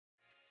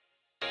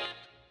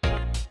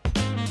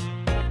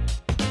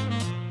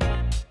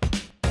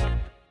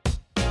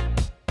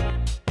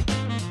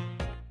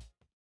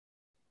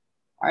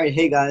All right,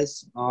 hey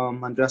guys,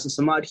 I'm Justin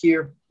Samad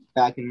here,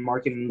 back in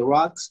Marketing the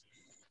Rocks,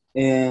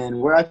 and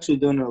we're actually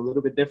doing it a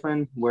little bit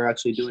different. We're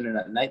actually doing it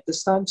at night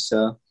this time,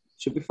 so it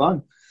should be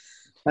fun.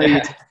 How are you,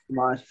 Yeah,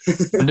 I'm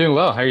Samad? doing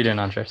well. How are you doing,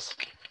 Andres?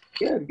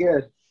 Good,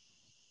 good.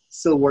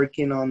 Still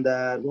working on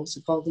that. What's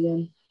it called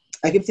again?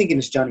 I keep thinking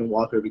it's Johnny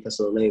Walker because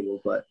of the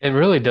label, but It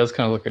really does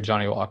kind of look like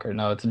Johnny Walker.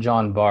 No, it's a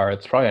John Barr.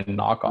 It's probably a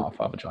knockoff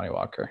of a Johnny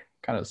Walker.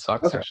 Kind of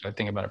sucks, okay. actually, I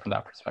think about it from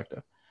that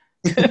perspective.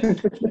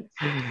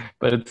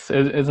 But it's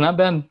not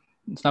been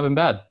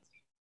bad.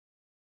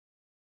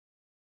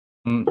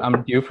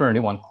 I'm due for a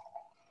new one.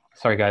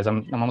 Sorry, guys.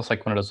 I'm almost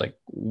like one of those like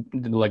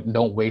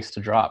don't waste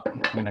a drop.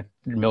 I'm gonna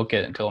milk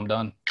it until I'm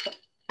done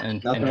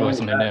and Nothing enjoy wrong with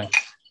something new.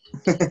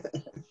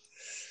 that.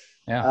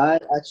 Yeah, I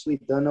actually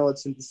don't know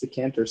what's in this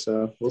decanter,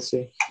 so we'll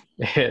see.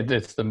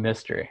 it's the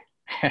mystery.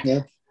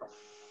 Yeah,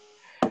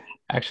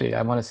 Actually,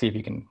 I want to see if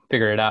you can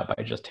figure it out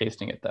by just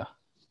tasting it, though.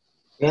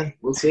 yeah,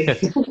 we'll see.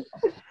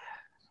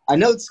 I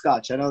know it's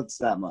Scotch. I know it's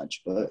that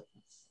much, but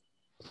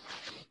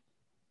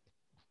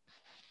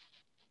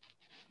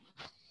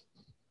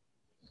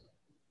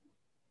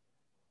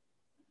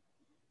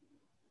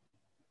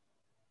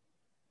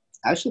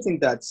I actually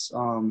think that's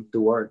the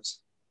words.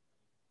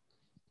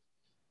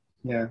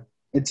 Yeah.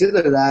 It's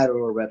either that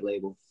or a red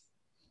label.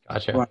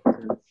 Gotcha.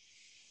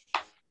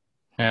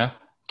 Yeah.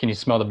 Can you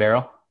smell the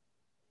barrel?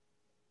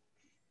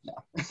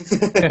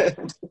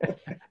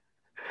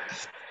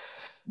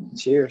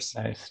 Cheers.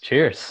 Nice.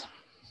 Cheers.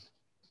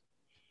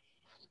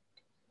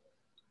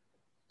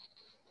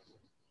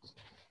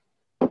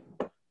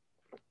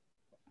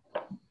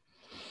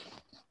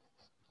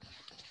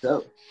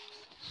 So,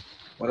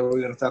 what are we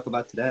going to talk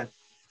about today?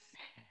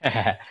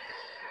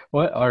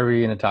 What are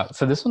we going to talk?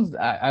 So this one's,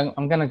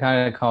 I'm going to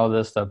kind of call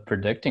this the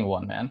predicting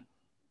one, man.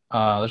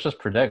 Let's just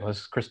predict.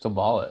 Let's crystal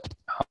ball it.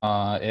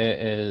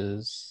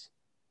 It's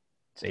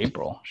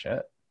April.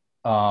 Shit.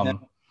 Yeah.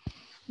 Um,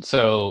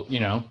 so,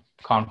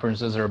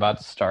 conferences are about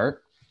to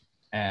start.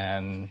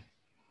 And,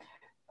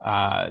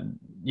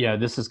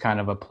 this is kind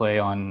of a play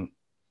on,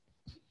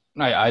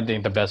 I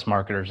think the best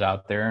marketers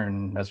out there.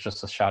 And that's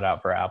just a shout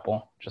out for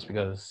Apple, just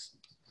because,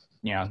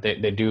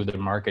 they do the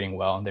marketing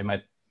well, and they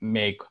might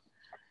make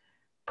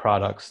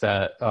products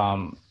that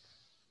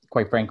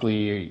quite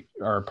frankly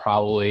are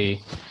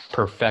probably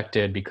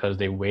perfected because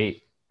they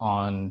wait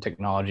on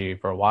technology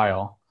for a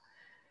while.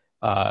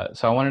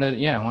 So I wanted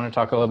to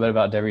talk a little bit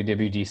about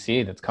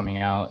WWDC that's coming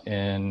out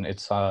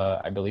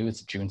I believe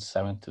it's June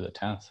 7th to the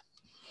 10th.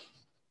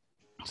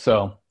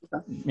 So,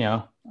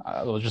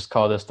 we'll just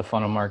call this the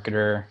Funnel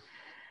Marketer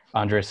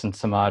Andres and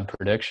Samad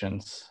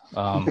predictions.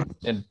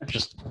 And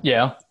just,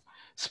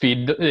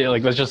 speed,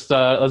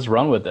 let's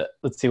run with it.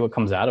 Let's see what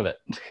comes out of it.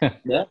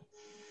 Yeah.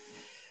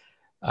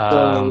 So,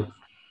 um,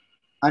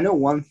 I know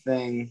one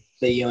thing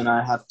that you and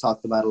I have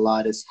talked about a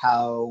lot is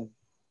how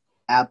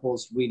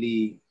Apple's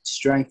really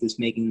strength is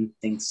making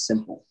things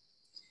simple.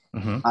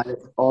 mhm. And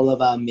it's all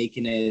about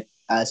making it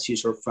as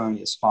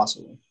user-friendly as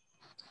possible.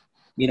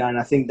 And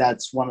I think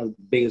that's one of the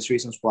biggest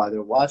reasons why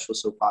their watch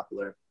was so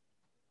popular,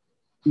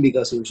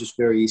 because it was just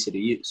very easy to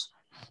use.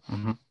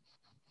 Mm-hmm.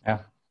 Yeah.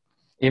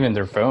 Even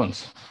their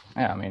phones.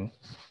 Yeah. I mean,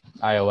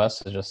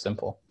 iOS is just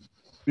simple.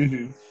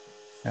 Mm-hmm.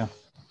 Yeah.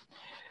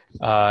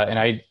 And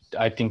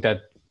I think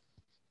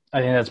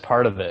that's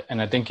part of it.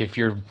 And I think if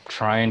you're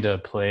trying to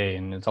play,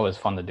 and it's always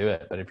fun to do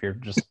it, but if you're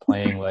just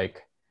playing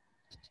like,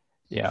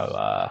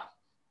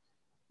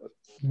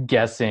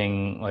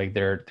 guessing like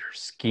their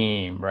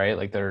scheme, right?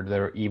 Like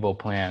their evil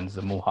plans,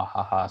 the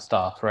muhahaha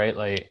stuff, right?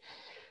 Like,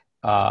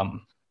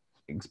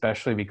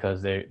 especially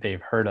because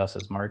they've heard us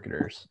as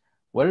marketers.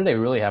 What do they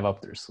really have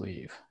up their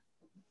sleeve,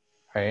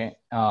 right?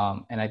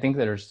 And I think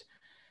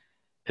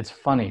it's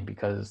funny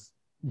because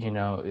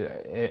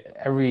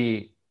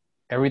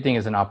everything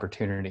is an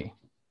opportunity,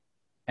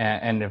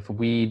 and if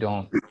we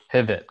don't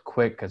pivot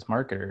quick as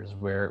marketers,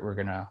 we're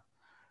gonna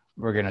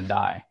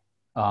die.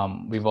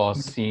 We've all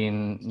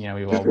seen,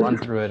 we've all run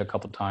through it a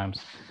couple of times.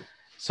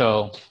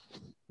 So,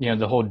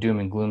 the whole doom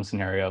and gloom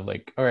scenario of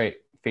like, all right,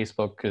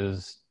 Facebook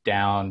is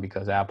down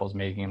because Apple's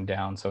making them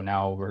down. So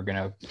now we're going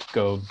to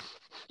go,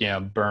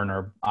 burn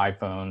our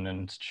iPhone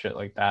and shit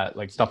like that,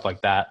 like stuff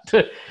like that.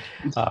 We're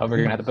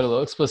going to have to put a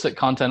little explicit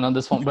content on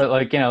this one, but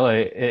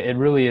it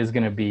really is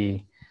going to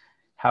be,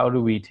 how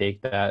do we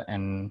take that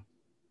and,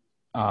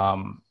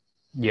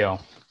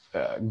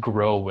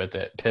 grow with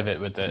it,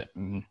 pivot with it,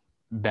 and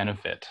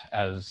benefit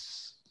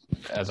as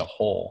a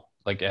whole,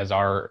 like as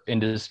our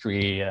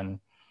industry and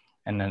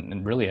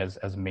then really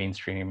as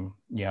mainstream,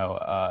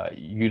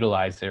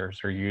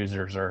 utilizers or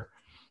users, or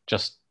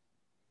just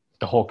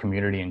the whole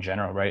community in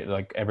general, right?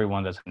 Like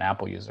everyone that's an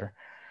Apple user.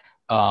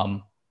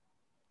 And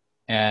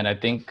I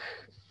think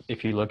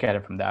if you look at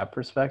it from that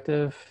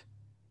perspective,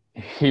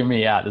 hear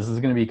me out. This is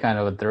going to be kind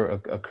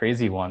of a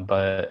crazy one,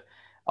 but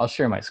I'll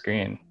share my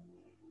screen.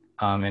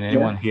 And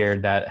anyone here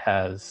that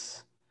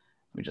has,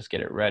 let me just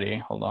get it ready.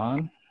 Hold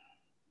on.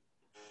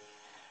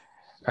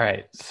 All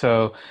right.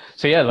 So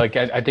yeah, like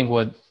I think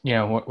what's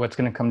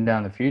going to come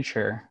down in the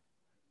future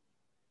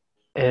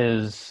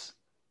is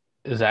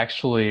is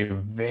actually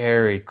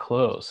very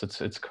close.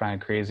 It's kind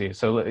of crazy.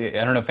 So I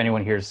don't know if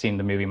anyone here has seen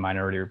the movie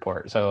Minority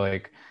Report. So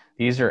like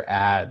these are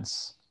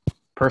ads,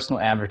 personal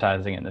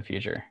advertising in the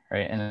future,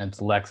 right? And it's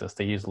Lexus.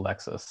 They use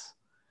Lexus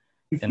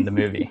in the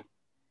movie.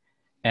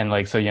 And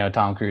like, so,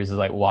 Tom Cruise is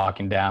like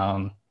walking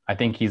down, I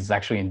think he's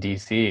actually in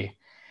DC,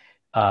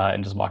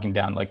 and just walking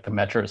down like the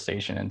metro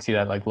station and see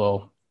that like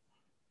little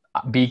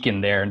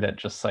beacon there that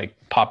just like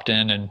popped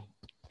in and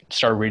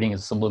started reading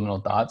his subliminal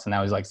thoughts. And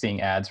now he's like seeing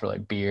ads for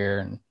like beer,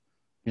 and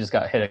he just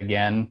got hit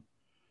again.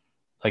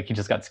 Like he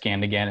just got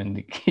scanned again.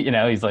 And,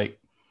 he's like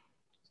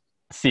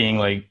seeing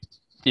like,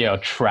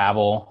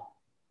 travel,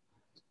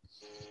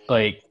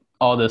 like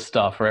all this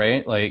stuff,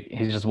 right? Like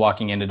he's just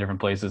walking into different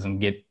places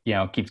and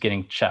keeps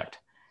getting checked.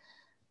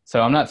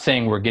 So I'm not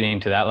saying we're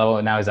getting to that level.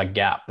 And now he's at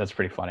Gap. That's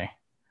pretty funny.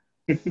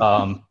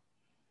 I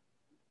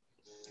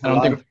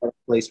don't think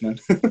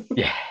placement.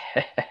 Yeah.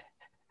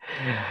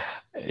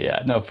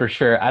 Yeah, no, for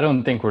sure. I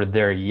don't think we're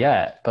there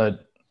yet,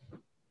 but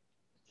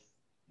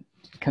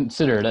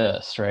consider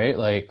this, right?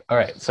 Like, all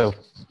right, so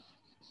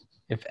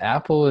if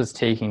Apple is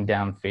taking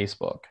down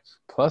Facebook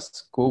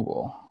plus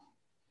Google,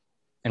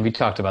 and we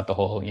talked about the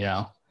whole,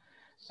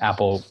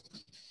 Apple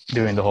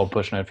doing the whole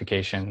push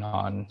notification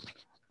on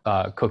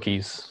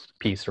cookies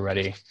piece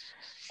already.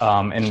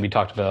 And we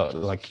talked about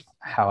like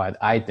how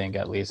I think,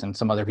 at least, and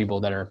some other people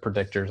that are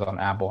predictors on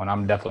Apple, and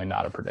I'm definitely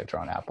not a predictor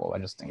on Apple. I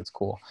just think it's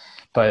cool.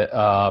 But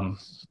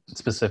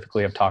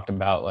specifically, I've talked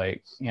about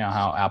like,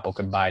 how Apple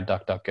could buy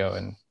DuckDuckGo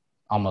and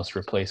almost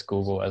replace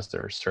Google as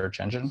their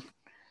search engine.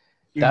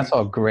 Mm-hmm. That's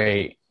all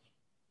great,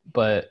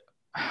 but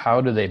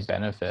how do they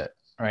benefit,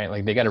 right?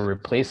 Like they got to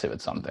replace it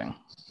with something.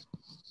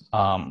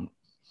 And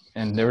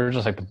they were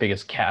just like the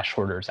biggest cash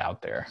hoarders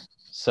out there.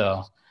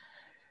 So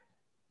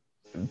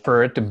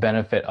for it to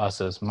benefit us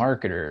as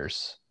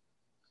marketers,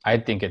 I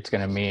think it's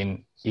going to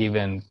mean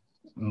even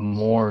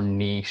more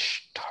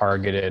niche,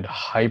 targeted,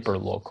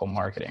 hyper-local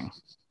marketing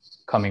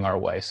coming our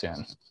way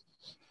soon.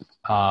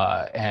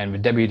 And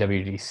with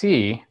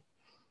WWDC,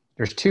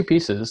 there's two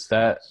pieces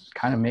that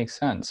kind of make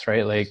sense,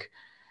 right? Like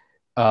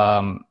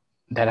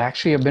that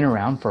actually have been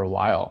around for a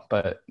while,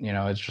 but,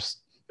 it's just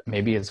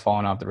maybe it's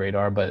fallen off the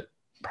radar, but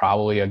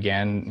probably,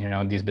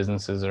 again, these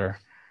businesses are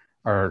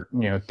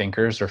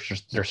thinkers,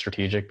 they're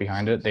strategic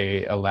behind it.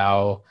 They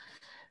allow,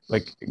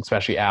 like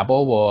especially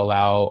Apple will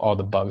allow all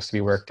the bugs to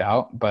be worked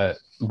out, but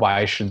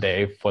why should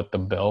they foot the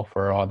bill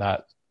for all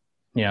that?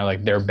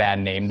 Like their bad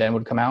name then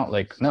would come out.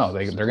 Like, no,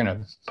 they're going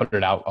to put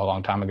it out a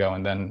long time ago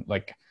and then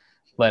like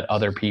let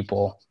other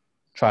people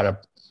try to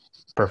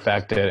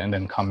perfect it and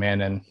then come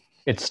in, and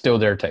it's still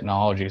their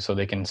technology. So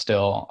they can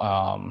still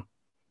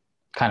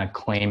kind of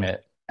claim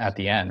it at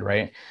the end.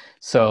 Right.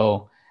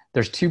 So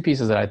there's two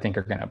pieces that I think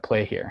are going to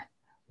play here.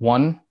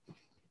 One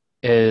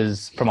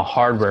is from a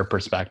hardware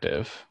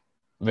perspective,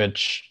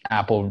 which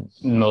Apple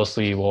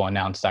mostly will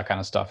announce that kind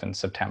of stuff in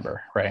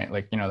September, right?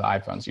 Like, the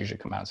iPhones usually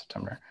come out in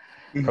September.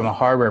 Mm-hmm. From a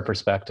hardware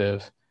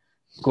perspective,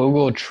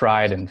 Google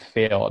tried and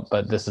failed,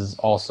 but this is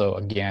also,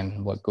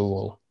 again, what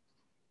Google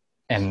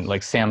and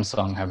like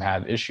Samsung have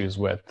had issues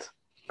with,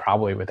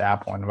 probably with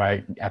Apple. And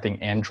I think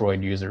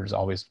Android users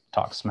always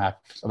talk smack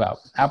about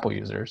Apple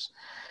users,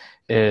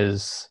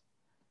 is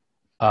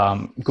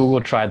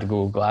Google tried the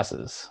Google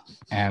glasses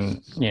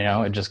and,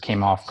 it just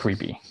came off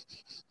creepy,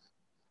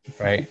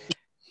 right?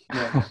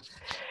 Yeah.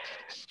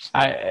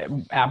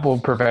 Apple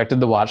perfected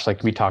the watch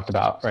like we talked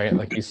about, right?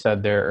 Like you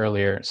said there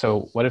earlier.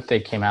 So what if they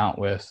came out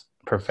with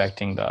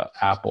perfecting the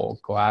Apple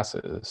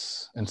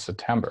glasses in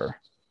September?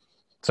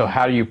 So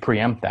how do you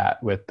preempt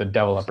that with the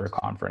developer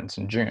conference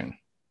in June?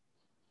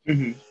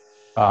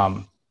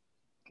 Mm-hmm.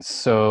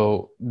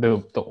 So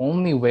the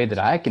only way that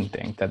I can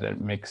think that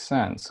it makes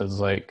sense is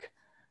like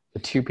the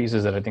two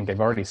pieces that I think they've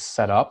already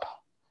set up,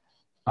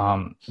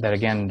 that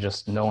again,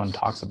 just no one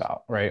talks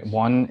about, right?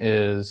 One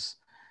is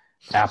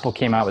Apple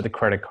came out with a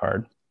credit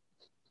card,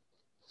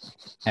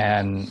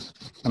 and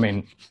I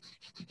mean,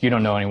 you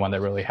don't know anyone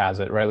that really has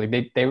it, right?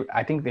 Like they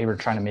I think they were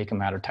trying to make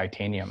them out of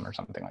titanium or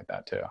something like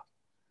that too.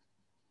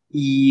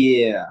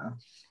 Yeah.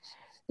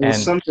 It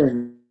was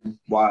something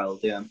wild,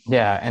 yeah.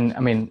 Yeah, and I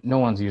mean, no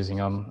one's using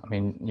them. I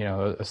mean,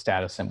 a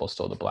status symbol is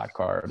still the black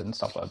card and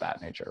stuff of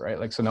that nature, right?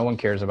 Like, so no one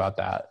cares about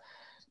that.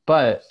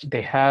 But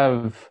they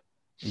have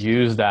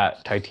used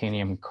that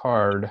titanium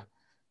card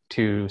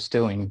to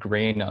still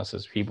ingrain us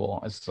as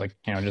people, as like,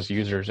 just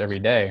users every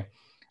day,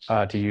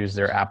 to use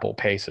their Apple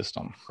Pay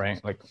system,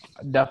 right? Like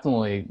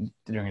definitely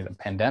during the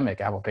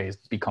pandemic, Apple Pay has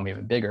become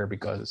even bigger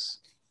because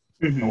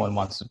no one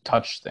wants to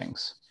touch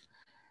things.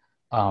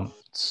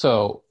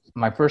 So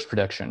my first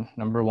prediction,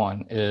 number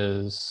one,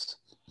 is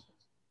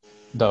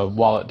the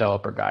wallet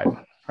developer guide,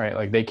 right?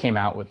 Like they came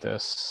out with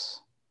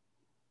this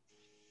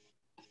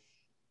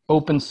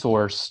open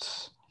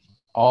sourced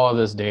all of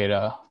this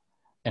data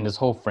and this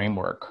whole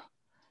framework.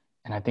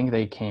 And I think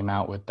they came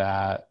out with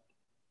that.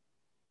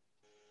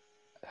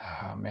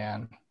 Oh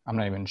man, I'm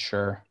not even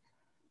sure.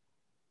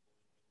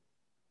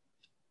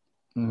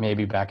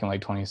 Maybe back in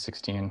like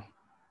 2016.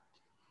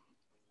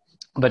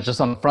 But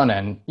just on the front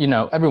end,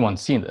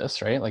 everyone's seen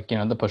this, right? Like,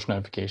 the push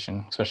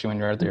notification, especially when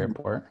you're at the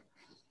airport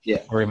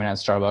Yeah. or even at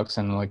Starbucks,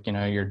 and like,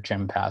 your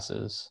gym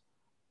passes.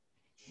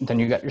 Then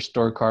you got your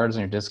store cards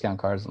and your discount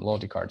cards and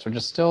loyalty cards, which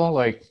is still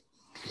like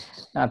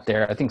not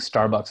there. I think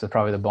Starbucks is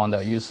probably the one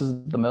that uses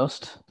the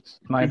most,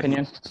 in my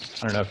opinion.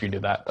 I don't know if you do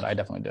that, but I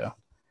definitely do.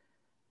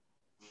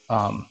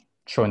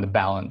 Showing the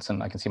balance,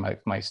 and I can see my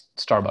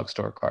Starbucks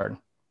store card.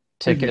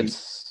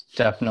 Tickets,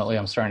 definitely,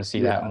 I'm starting to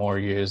see that more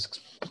used,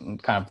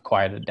 kind of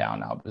quieted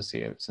down,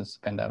 obviously, since the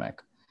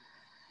pandemic.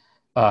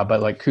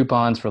 But like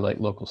coupons for like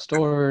local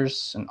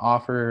stores and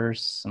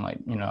offers, and like,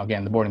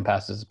 again, the boarding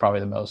pass is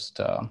probably the most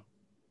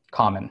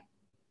common.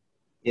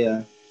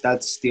 Yeah,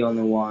 that's the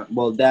only one.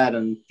 Well, that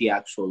and the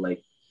actual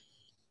like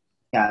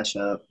Cash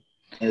App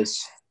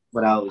is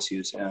what I always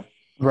use. Yeah.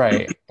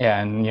 Right.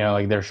 Yeah, and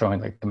like they're showing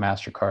like the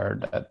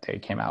MasterCard that they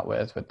came out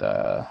with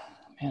the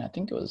I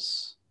think it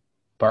was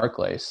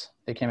Barclays.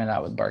 They came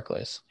out with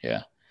Barclays.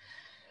 Yeah.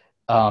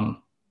 And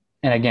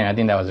again, I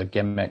think that was a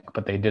gimmick,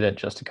 but they did it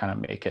just to kind of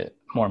make it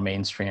more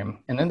mainstream.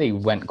 And then they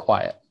went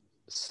quiet.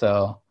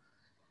 So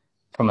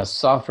from a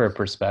software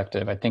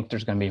perspective, I think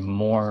there's going to be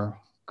more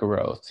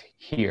growth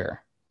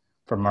here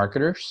for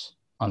marketers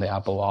on the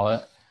Apple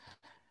Wallet,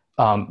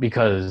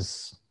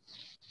 because,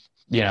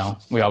 we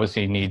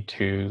obviously need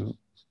to,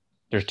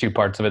 there's two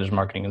parts of it, there's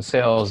marketing and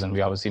sales, and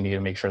we obviously need to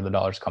make sure the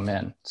dollars come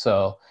in.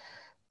 So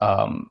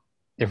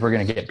if we're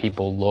going to get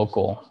people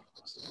local,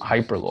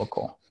 hyper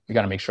local, we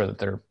got to make sure that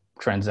they're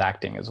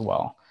transacting as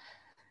well.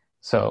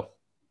 So,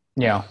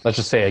 let's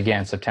just say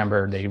again,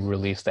 September, they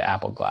released the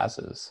Apple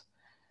glasses,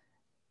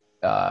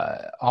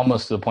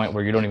 almost to the point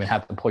where you don't even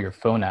have to pull your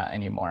phone out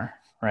anymore,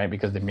 right?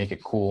 Because they make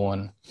it cool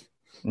and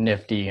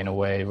nifty in a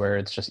way where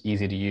it's just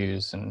easy to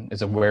use, and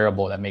it's a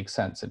wearable that makes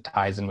sense. It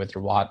ties in with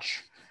your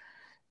watch.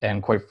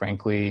 And quite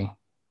frankly,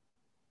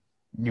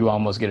 you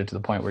almost get it to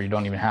the point where you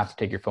don't even have to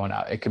take your phone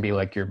out. It could be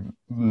like your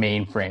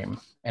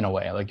mainframe in a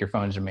way, like your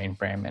phone's your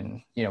mainframe.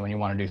 And, when you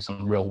want to do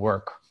some real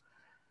work,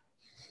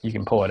 you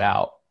can pull it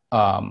out.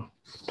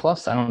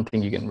 Plus, I don't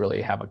think you can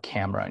really have a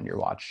camera in your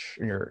watch,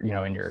 in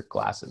your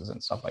glasses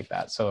and stuff like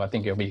that. So I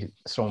think it'll be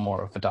still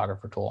more of a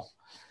photographer tool.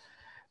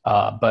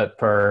 But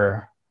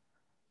for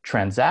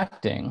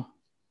transacting,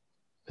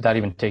 without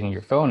even taking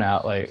your phone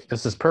out, like,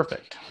 this is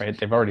perfect, right?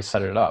 They've already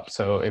set it up.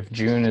 So if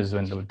June is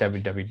when the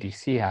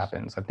WWDC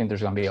happens, I think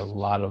there's going to be a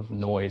lot of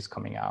noise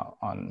coming out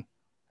on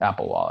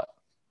Apple Wallet.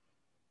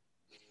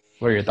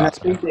 What are your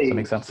thoughts, man? Does that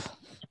make sense?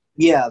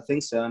 Yeah, I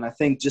think so. And I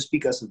think just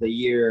because of the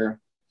year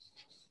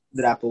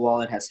that Apple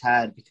Wallet has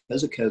had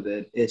because of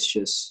COVID, it's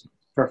just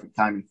perfect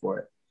timing for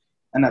it.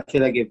 And I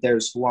feel like if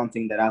there's one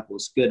thing that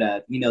Apple's good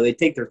at, they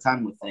take their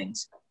time with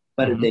things,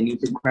 but if they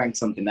need to crank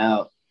something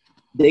out,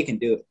 they can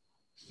do it.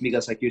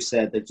 Because like you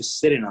said, they're just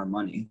sitting on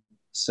money.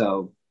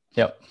 So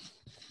yep.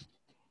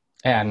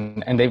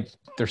 And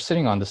they're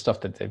sitting on the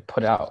stuff that they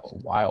put out a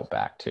while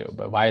back too,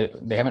 but why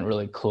they haven't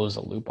really closed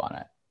the loop on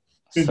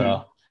it.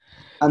 So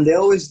and they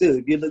always do.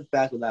 If you look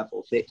back with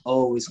Apple, they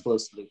always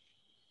close the loop,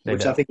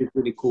 which I think is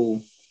really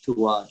cool to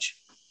watch.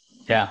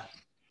 Yeah.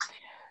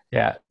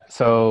 Yeah.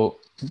 So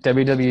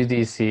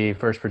WWDC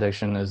first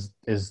prediction is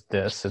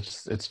this.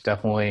 It's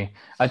definitely,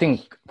 I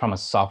think from a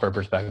software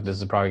perspective, this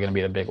is probably going to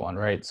be the big one,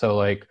 right? So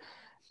like,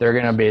 they're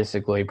going to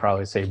basically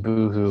probably say,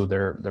 boo-hoo,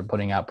 they're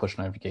putting out push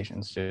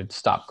notifications to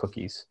stop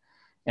cookies.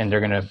 And they're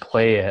going to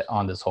play it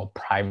on this whole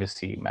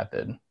privacy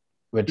method,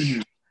 which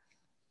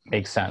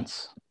makes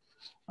sense.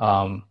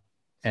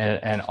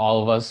 And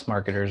all of us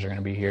marketers are going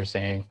to be here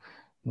saying,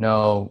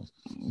 no,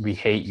 we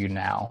hate you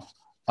now.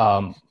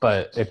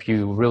 But if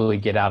you really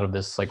get out of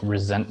this like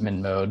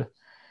resentment mode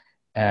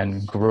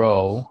and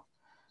grow,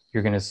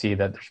 you're going to see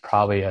that there's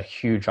probably a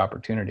huge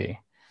opportunity.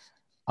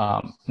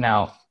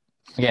 Now,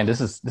 again,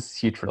 this is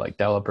huge for like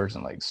developers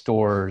and like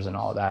stores and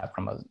all that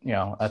from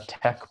a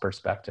tech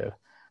perspective.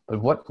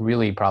 But what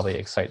really probably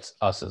excites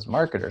us as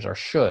marketers, or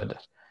should,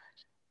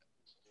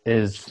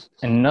 is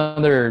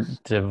another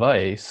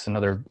device,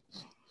 another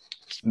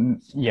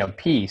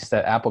piece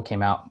that Apple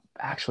came out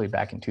actually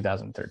back in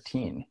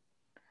 2013.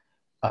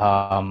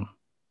 And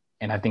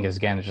I think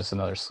again, it's just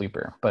another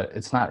sleeper, but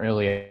it's not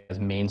really as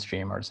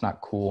mainstream, or it's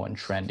not cool and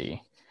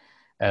trendy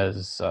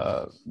as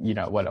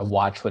what a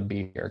watch would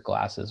be, or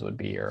glasses would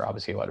be, or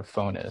obviously what a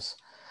phone is.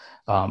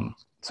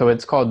 So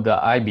it's called the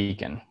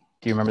iBeacon.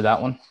 Do you remember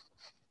that one?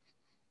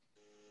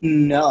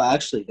 No, I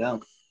actually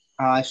don't.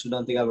 I actually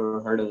don't think I've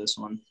ever heard of this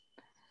one.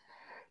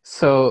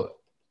 So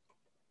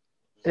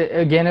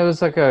again, it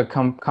was like a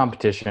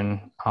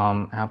competition.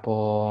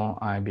 Apple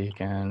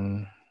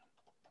iBeacon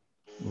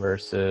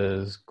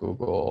versus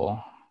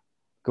Google.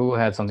 Google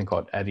had something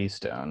called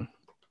Eddystone.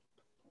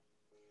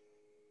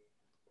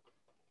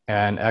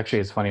 And actually,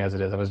 it's funny as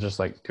it is, I was just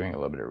like doing a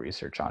little bit of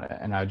research on it,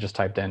 and I just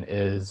typed in,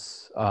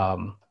 is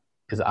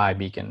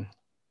iBeacon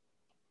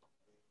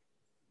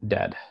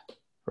dead,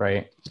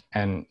 right?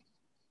 And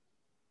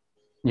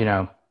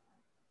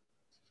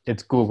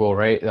it's Google,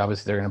 right?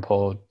 Obviously, they're going to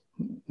pull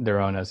their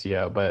own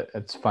SEO, but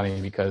it's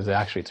funny because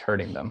actually it's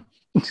hurting them.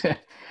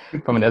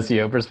 from an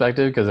SEO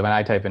perspective, because when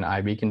I type in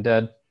iBeacon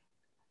dead,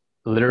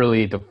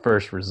 literally the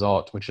first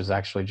result, which is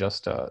actually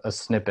just a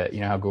snippet,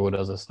 you know how Google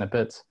does the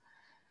snippets,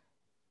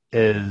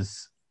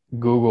 is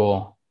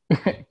Google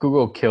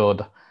Google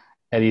killed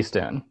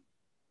Eddystone.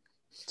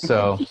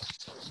 So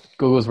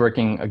Google's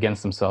working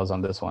against themselves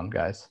on this one,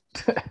 guys.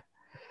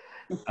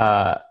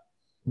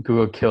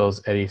 Google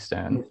kills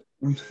Eddystone.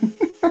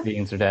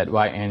 Beacons are dead.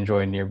 Why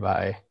Android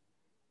nearby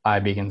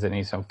iBeacons and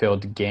Eddystone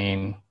failed to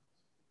gain,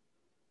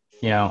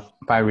 5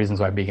 reasons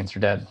why beacons are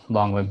dead.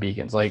 Long-lived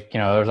beacons. Like,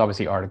 there's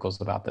obviously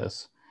articles about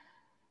this.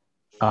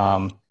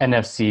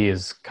 NFC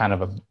is kind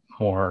of a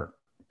more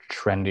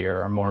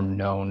trendier or more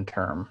known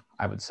term,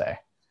 I would say.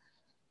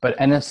 But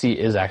NFC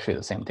is actually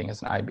the same thing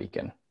as an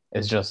iBeacon.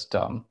 It's just,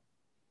 if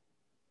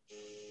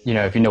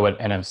you know what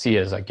NFC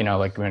is, like,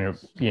 like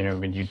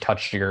when you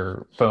touch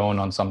your phone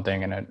on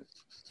something and it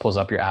pulls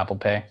up your Apple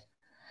Pay.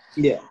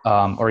 Yeah.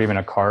 Or even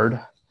a card.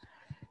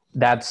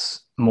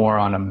 That's more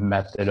on a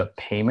method of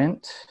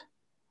payment.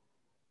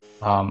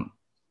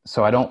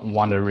 So I don't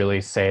want to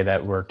really say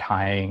that we're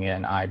tying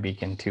in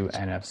iBeacon to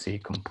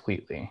NFC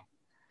completely.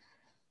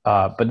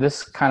 But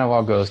this kind of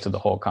all goes to the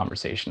whole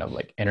conversation of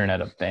like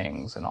Internet of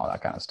Things and all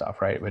that kind of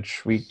stuff, right?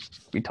 Which we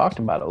talked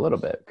about a little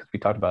bit, because we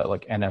talked about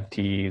like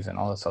NFTs and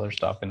all this other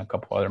stuff in a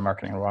couple other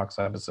Marketing Rocks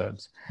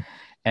episodes.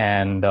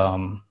 And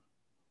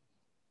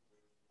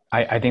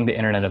I think the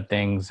Internet of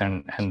Things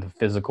and the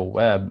physical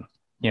web,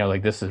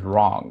 like this is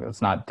wrong.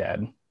 It's not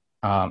dead.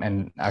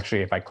 And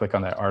actually, if I click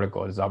on that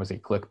article, it's obviously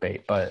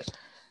clickbait, but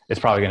it's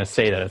probably going to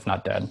say that it's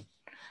not dead.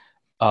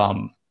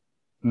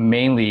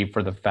 Mainly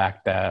for the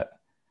fact that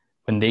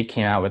when they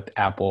came out with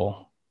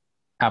Apple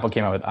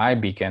came out with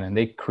iBeacon, and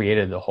they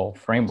created the whole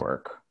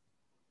framework,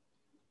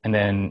 and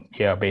then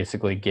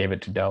basically gave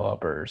it to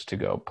developers to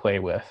go play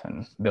with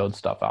and build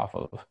stuff off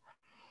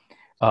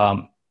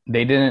of.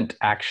 They didn't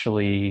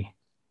actually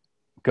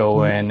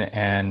go in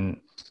and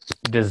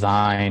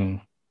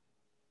design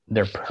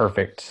their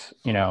perfect,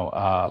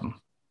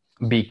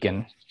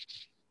 beacon.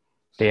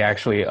 They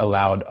actually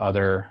allowed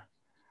other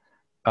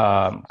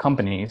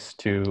companies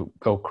to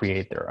go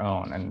create their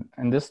own.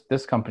 And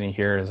this company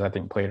here is, I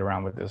think, played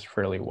around with this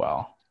fairly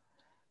well.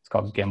 It's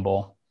called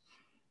Gimbal.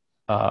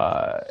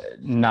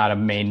 Not a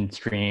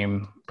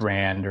mainstream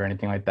brand or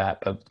anything like that,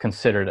 but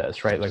consider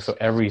this, right? Like, so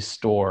every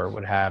store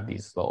would have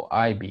these little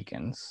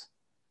iBeacons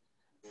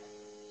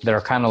that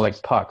are kind of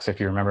like pucks. If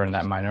you remember in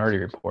that Minority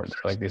Report,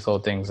 they're like these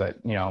little things that,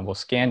 will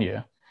scan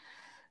you.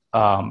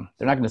 They're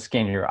not going to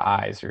scan your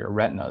eyes or your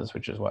retinas,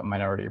 which is what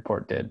Minority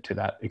Report did to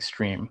that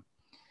extreme.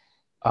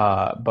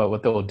 But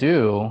what they'll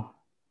do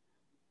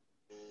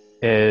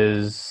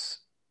is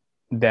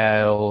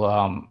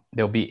they'll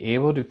be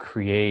able to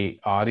create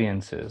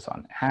audiences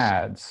on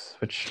ads,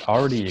 which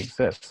already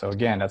exist. So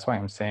again, that's why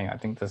I'm saying I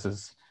think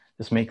this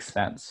makes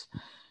sense.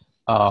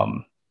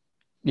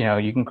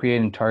 You can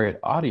create and target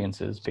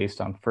audiences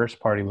based on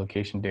first-party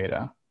location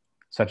data,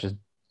 such as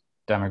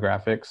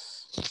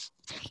demographics,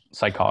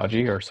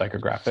 psychology or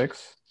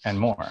psychographics, and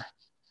more.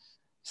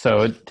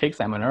 So it takes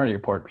that Minority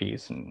Report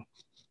piece and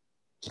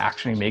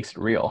actually makes it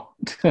real.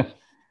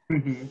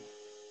 Mm-hmm.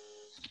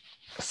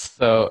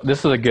 So this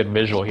is a good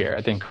visual here.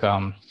 I think,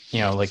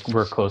 like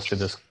we're close to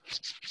this,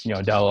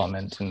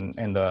 development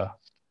in the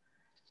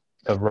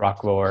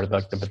Rockville or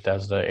like the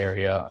Bethesda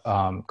area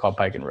called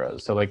Pike and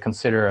Rose. So like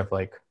consider if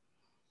like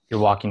you're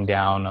walking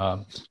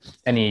down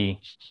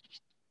any,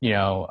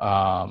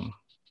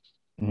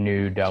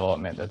 new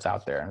development that's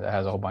out there that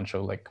has a whole bunch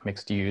of like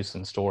mixed use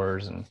and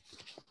stores and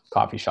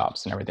coffee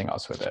shops and everything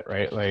else with it,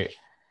 right? Like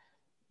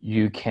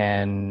you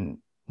can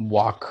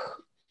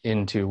walk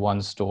into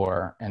one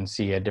store and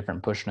see a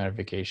different push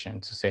notification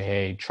to say,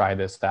 hey, try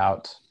this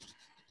out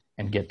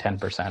and get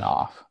 10%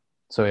 off.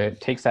 So it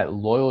takes that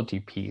loyalty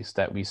piece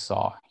that we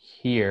saw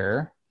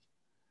here,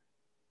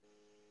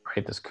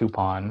 right? This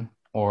coupon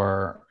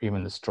or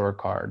even the store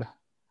card,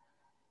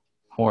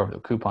 more of the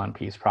coupon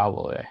piece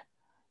probably,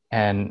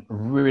 and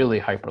really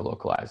hyper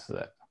localizes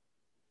it.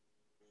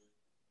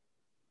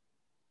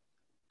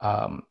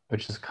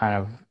 Which is kind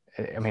of,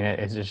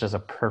 it's just a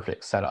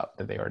perfect setup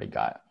that they already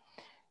got.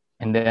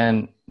 And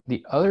then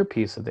the other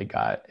piece that they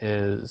got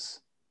is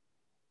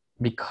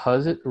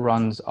because it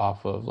runs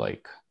off of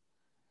like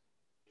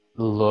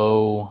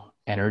low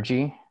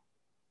energy,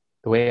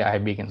 the way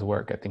iBeacons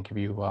work, I think if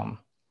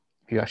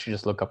you actually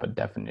just look up a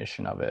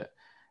definition of it,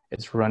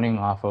 it's running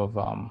off of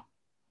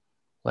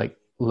like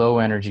low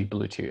energy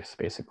Bluetooth,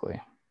 basically.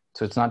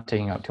 So it's not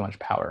taking out too much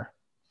power.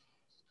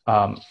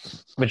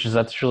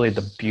 That's really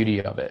the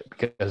beauty of it,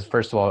 because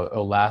first of all,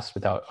 it'll last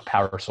without a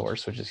power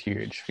source, which is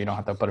huge. You don't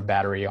have to put a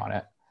battery on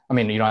it.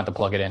 You don't have to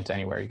plug it into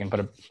anywhere. You can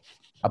put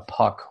a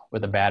puck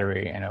with a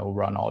battery and it'll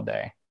run all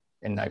day,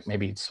 and like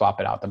maybe swap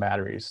it out the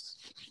batteries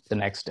the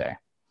next day.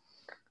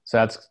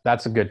 So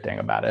that's a good thing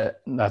about it.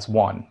 That's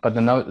one. But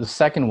the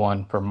second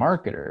one for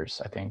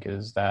marketers, I think,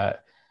 is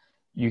that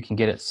you can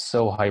get it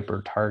so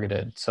hyper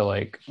targeted. So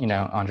like,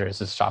 Andres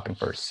is shopping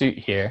for a suit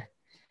here.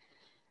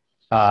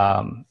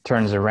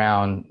 Turns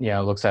around,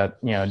 looks at,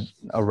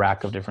 a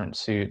rack of different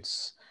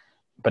suits,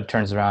 but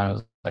turns around and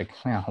was like,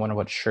 yeah, I wonder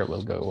what shirt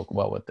will go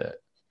well with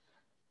it.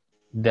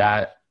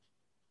 That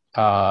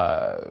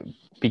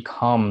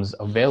becomes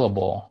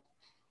available,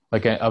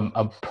 like a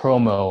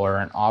promo or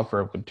an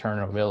offer would turn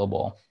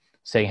available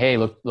saying, hey,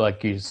 look,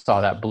 like you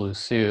saw that blue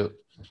suit,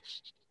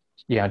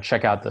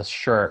 check out this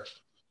shirt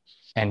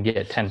and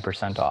get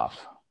 10%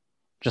 off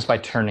just by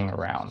turning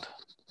around.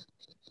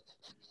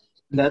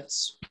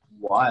 That's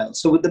wild.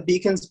 So would the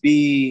beacons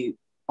be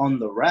on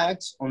the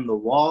racks, on the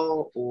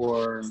wall,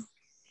 or?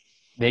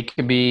 They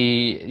could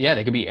be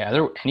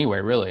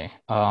anywhere really.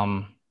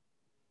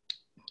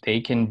 They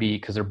can be,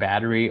 because they're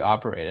battery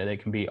operated, they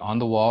can be on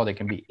the wall, they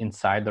can be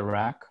inside the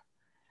rack.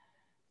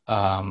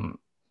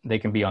 They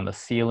can be on the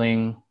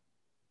ceiling.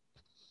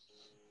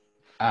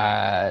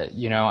 I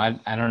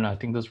don't know. I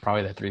think those are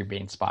probably the three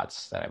main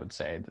spots that I would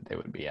say that they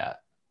would be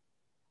at.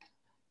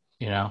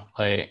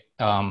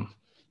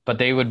 But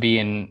they would be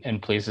in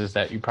places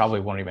that you probably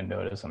won't even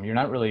notice them. You're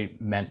not really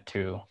meant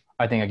to.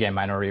 I think, again,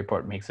 Minority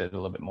Report makes it a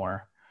little bit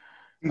more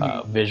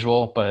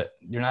visual, but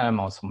you're not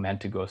almost meant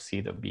to go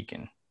see the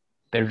beacon.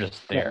 They're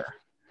just there.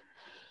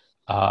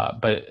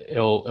 But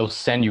it'll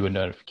send you a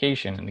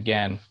notification. And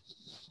again,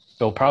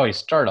 it'll probably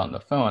start on the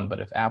phone, but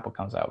if Apple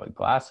comes out with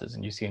glasses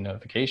and you see a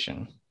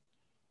notification,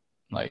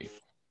 like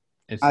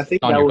it's I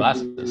think on that your would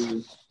glasses.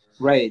 be,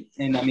 right.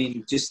 And I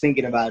mean, just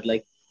thinking about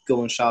like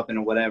going shopping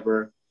or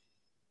whatever,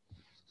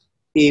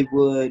 it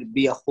would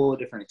be a whole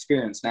different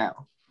experience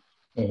now.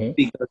 Mm-hmm.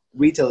 Because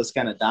retail is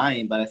kind of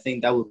dying, but I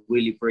think that would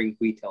really bring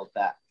retail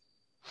back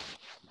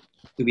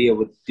to be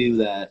able to do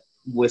that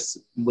with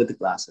the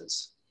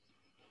glasses.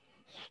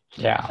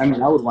 Yeah. I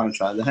mean, I would want to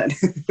try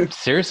that.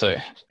 Seriously,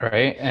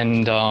 right?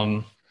 And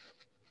I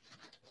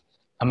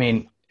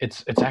mean,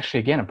 it's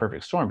actually, again, a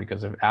perfect storm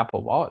because if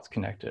Apple Wallet's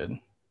connected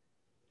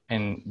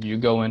and you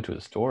go into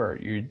a store,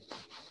 you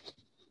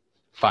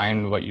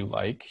find what you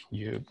like,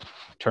 you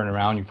turn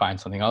around, you find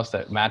something else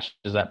that matches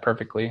that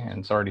perfectly and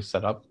it's already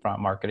set up from a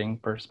marketing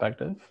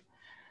perspective.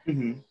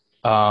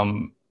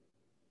 Mm-hmm.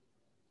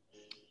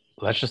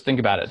 Let's just think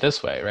about it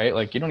this way, right?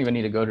 Like, you don't even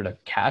need to go to the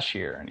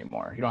cashier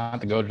anymore. You don't have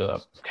to go to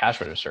the cash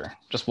register.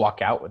 Just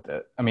walk out with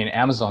it. I mean,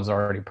 Amazon's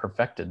already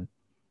perfected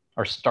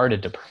or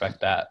started to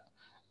perfect that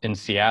in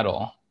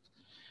Seattle.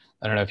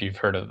 I don't know if you've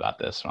heard about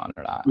this one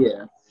or not.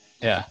 Yeah.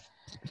 Yeah.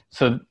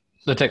 So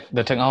the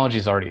technology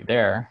is already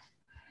there.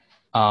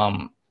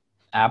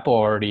 Apple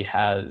already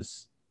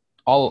has,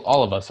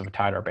 all of us have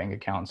tied our bank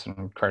accounts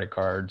and credit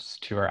cards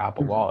to our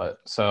Apple Wallet.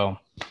 So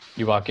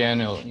you walk in,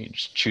 you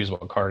just choose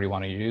what card you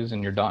want to use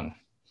and you're done,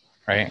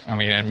 right? I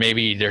mean, and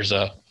maybe there's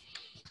a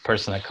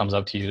person that comes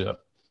up to you that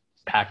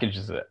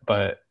packages it,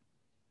 but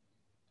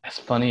as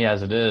funny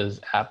as it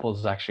is,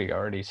 Apple's actually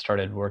already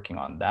started working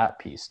on that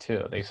piece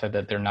too. They said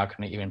that they're not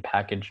going to even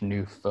package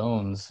new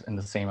phones in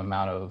the same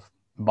amount of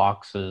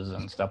boxes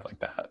and stuff like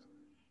that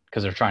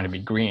because they're trying to be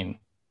green.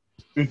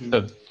 Mm-hmm.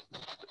 So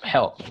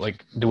hell,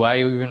 like, do I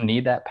even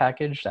need that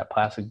package, that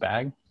plastic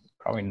bag?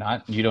 Probably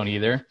not. You don't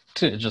either.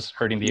 It's just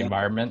hurting the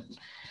environment.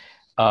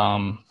 They're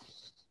going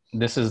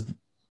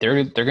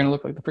to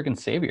look like the freaking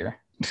savior.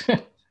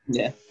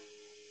 Yeah.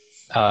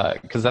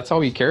 Because that's all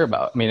we care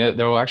about. I mean,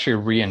 they'll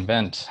actually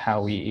reinvent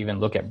how we even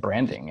look at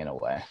branding in a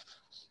way,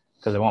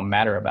 because it won't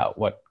matter about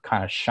what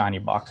kind of shiny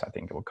box I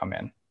think it will come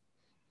in.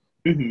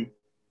 Mm-hmm.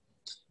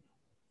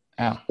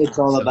 Yeah. It's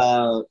all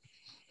about,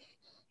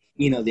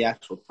 the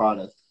actual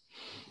product.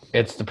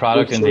 It's the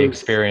product and the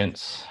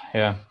experience.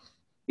 Yeah.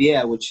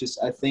 Yeah, which is,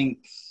 I think,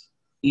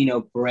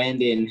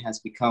 branding has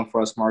become for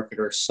us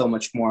marketers so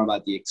much more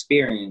about the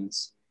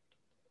experience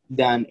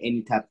than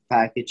any type of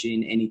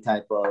packaging, any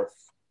type of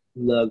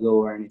logo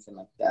or anything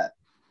like that.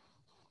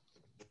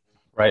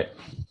 Right.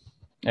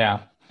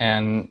 Yeah.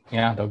 And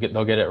yeah, they'll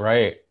get it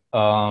right.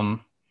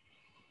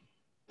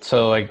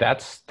 So like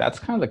that's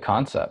kind of the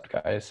concept,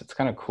 guys. It's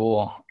kind of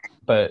cool,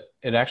 but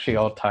it actually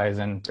all ties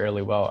in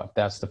fairly well. If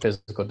that's the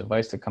physical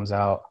device that comes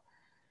out,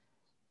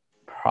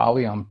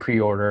 probably on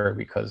pre-order,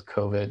 because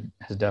COVID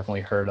has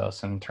definitely hurt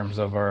us in terms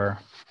of our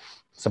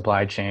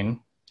supply chain.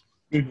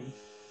 Mm-hmm.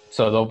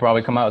 So they'll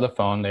probably come out with a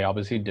phone. They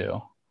obviously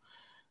do.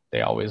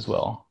 They always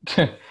will.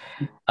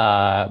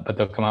 But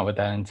they'll come out with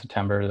that in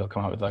September. They'll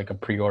come out with like a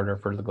pre-order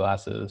for the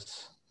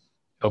glasses.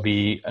 It'll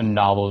be a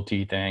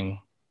novelty thing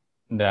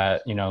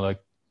that, like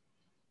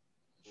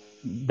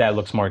that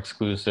looks more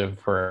exclusive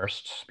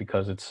first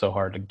because it's so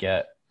hard to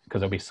get,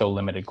 because it'll be so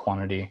limited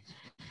quantity.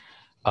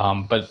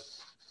 But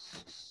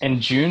in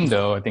June,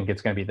 though, I think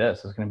it's going to be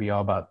this. It's going to be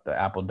all about the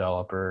Apple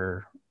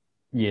developer,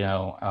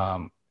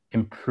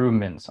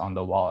 improvements on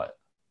the wallet.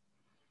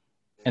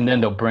 And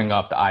then they'll bring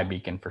up the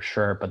iBeacon for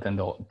sure, but then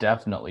they'll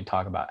definitely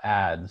talk about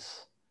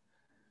ads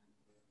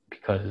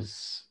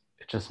because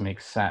it just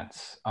makes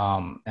sense.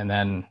 And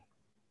then,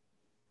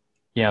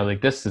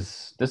 like this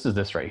is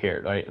this right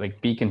here, right?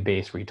 Like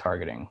beacon-based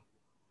retargeting.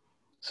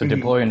 So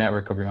deploy a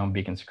network of your own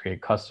beacons to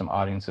create custom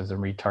audiences and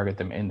retarget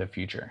them in the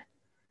future.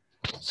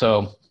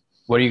 So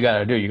what do you got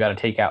to do? You got to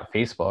take out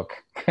Facebook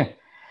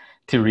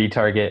to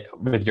retarget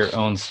with your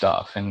own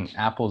stuff. And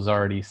Apple's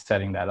already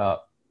setting that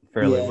up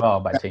fairly Yeah. well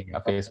by taking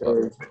out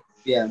Facebook.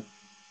 Yeah.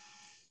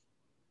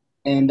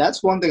 And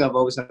that's one thing I've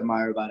always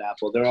admired about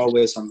Apple. They're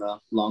always on the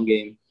long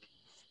game.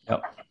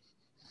 Yep.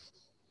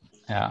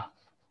 Yeah.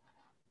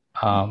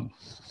 Um,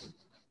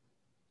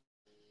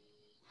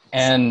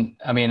 and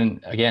I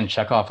mean, again,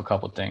 check off a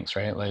couple of things,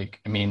 right?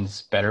 Like, it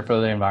means better for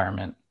the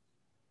environment.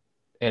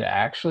 It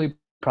actually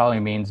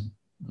probably means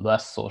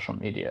less social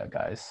media,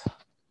 guys,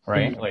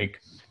 right? Mm-hmm.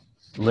 Like,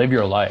 live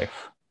your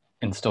life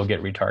and still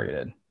get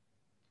retargeted,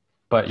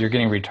 but you're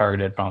getting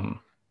retargeted from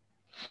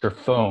your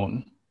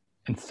phone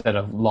instead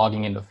of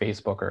logging into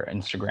Facebook or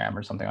Instagram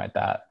or something like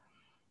that,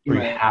 where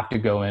you have to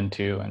go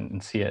into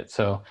and see it.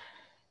 So,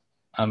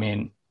 I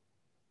mean,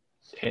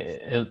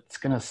 it's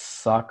going to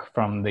suck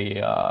from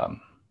the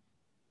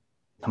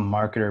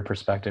marketer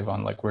perspective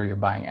on like where you're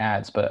buying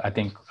ads. But I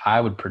think I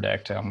would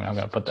predict, I'm going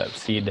to put that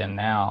seed in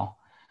now,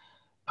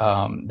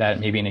 that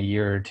maybe in a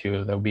year or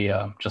two, there'll be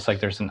just like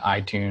there's an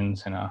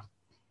iTunes and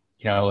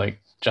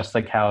like just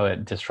like how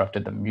it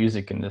disrupted the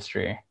music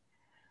industry,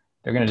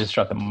 they're going to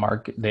disrupt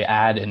the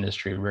ad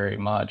industry very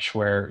much,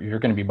 where you're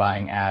going to be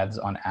buying ads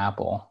on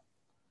Apple's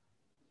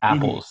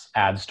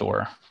ad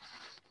store.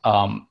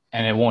 And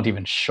it won't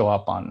even show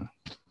up on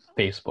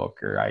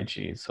Facebook or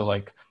IG. So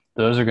like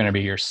those are going to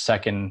be your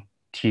second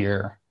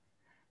tier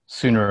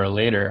sooner or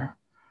later,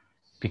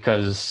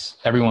 because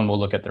everyone will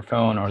look at their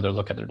phone or they'll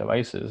look at their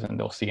devices and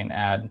they'll see an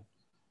ad.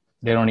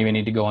 They don't even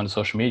need to go on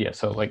social media.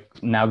 So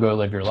like now go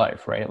live your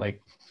life, right?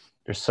 Like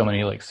there's so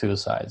many like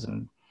suicides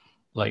and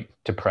like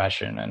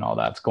depression and all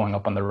that's going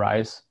up on the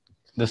rise.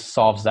 This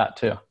solves that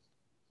too.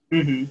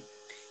 Mm-hmm.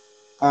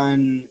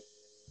 And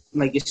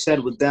like you said,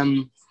 with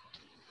them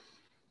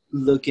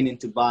looking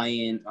into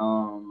buying,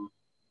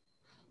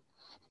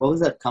 what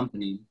was that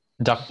company?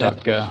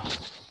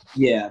 DuckDuckGo.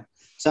 Yeah.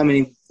 So, I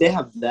mean, they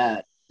have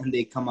that and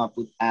they come up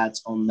with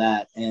ads on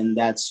that. And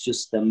that's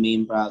just the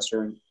main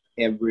browser in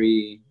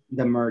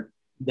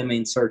the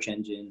main search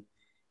engine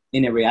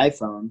in every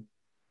iPhone.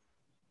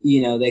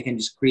 They can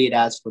just create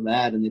ads for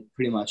that, and they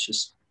pretty much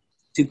just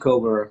took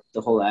over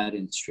the whole ad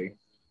industry.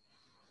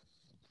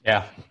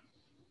 Yeah.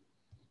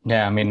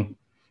 Yeah, I mean,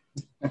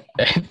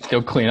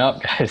 they'll clean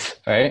up, guys,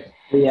 right?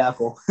 The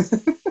Apple.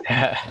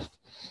 Yeah.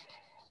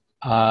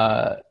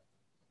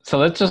 So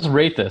let's just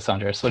rate this,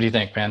 Andres. What do you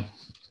think, man?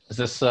 Is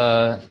this,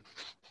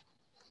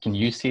 can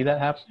you see that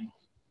happening?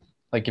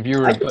 Like if you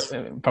were to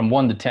put from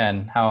 1 to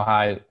 10,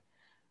 how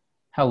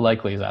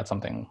likely is that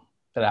something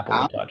that Apple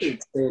would touch? I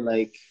would say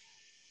like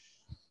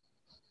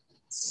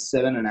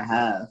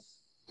 7.5.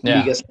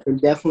 Yeah. Because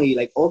definitely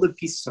like all the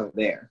pieces are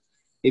there.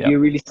 If you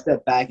really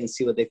step back and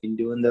see what they've been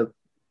doing the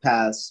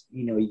past,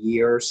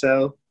 year or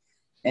so,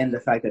 and the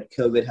fact that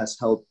COVID has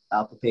helped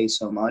Apple Pay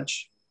so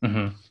much,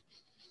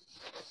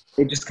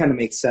 it just kind of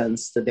makes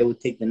sense that they would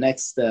take the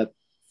next step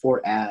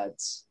for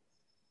ads,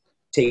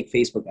 take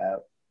Facebook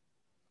out.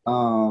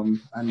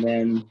 And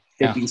then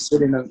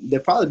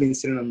they've probably been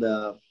sitting on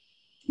the,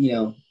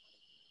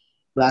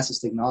 glasses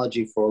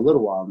technology for a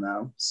little while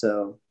now.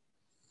 So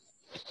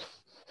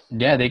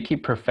yeah, they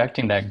keep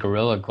perfecting that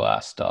Gorilla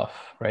Glass stuff,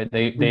 right?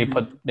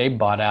 They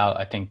bought out,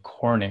 I think,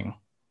 Corning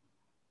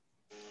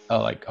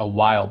like a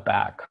while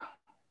back,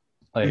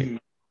 like,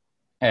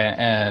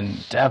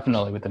 and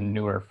definitely with the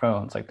newer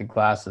phones, like the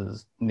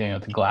glasses, the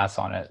glass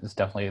on it is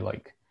definitely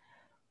like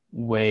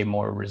way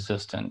more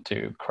resistant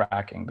to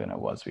cracking than it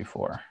was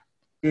before.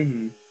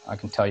 I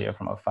can tell you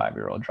from a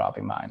 5-year-old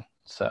dropping mine.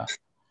 So,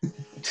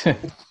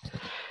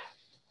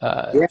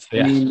 I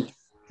mean,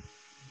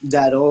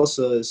 that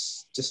also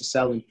is just a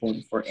selling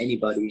point for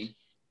anybody.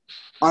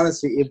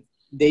 Honestly, if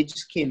they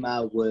just came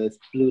out with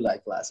blue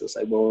light glasses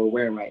like what we're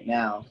wearing right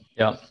now,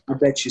 I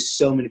bet you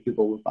so many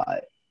people would buy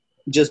it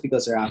just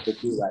because they're Apple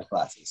blue light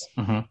glasses.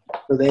 So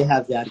they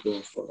have that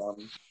going for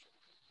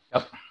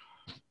them.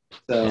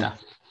 So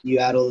you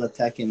add all the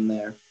tech in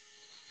there.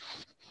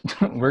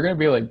 We're going to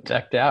be like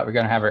decked out. We're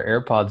going to have our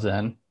AirPods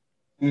in.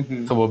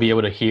 So we'll be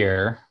able to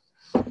hear,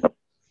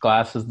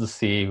 glasses to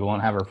see. We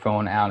won't have our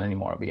phone out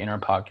anymore. It'll be in our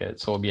pocket.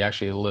 So we'll be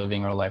actually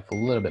living our life a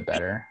little bit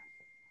better.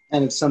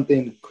 And if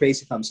something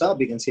crazy comes up,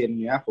 you can see it in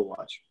your Apple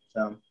Watch.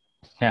 So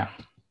yeah.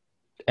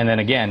 And then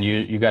again,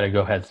 you got to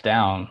go heads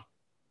down.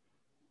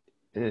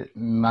 It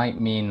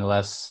might mean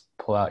less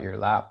pull out your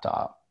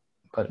laptop,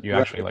 but you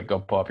actually like go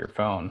pull up your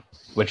phone,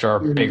 which are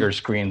bigger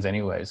screens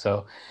anyway.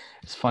 So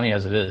as funny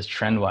as it is,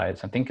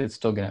 trend-wise, I think it's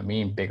still going to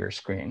mean bigger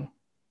screen.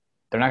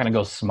 They're not going to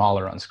go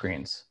smaller on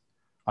screens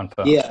on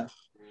phones. Yeah.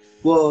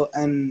 Well,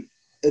 and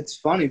it's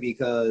funny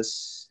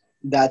because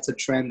that's a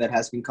trend that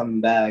has been coming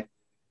back,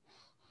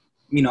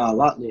 a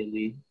lot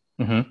lately.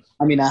 I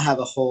mean, I have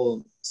a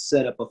whole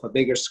setup of a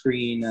bigger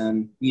screen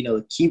and,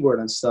 a keyboard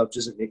and stuff,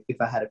 just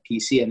if I had a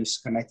PC and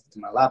just connected to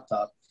my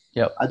laptop.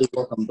 I do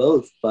work on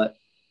both, but,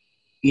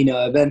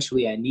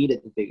 eventually I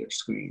needed the bigger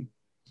screen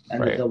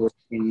and the double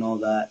screen and all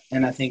that.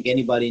 And I think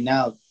anybody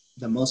now,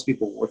 the most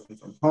people working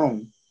from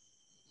home,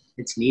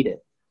 it's needed.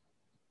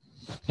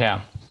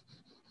 Yeah.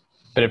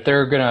 But if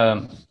they're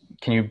going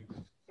to,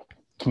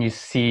 can you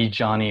see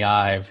Johnny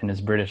Ive in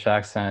his British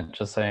accent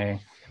just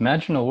saying,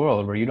 Imagine a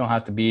world where you don't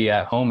have to be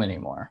at home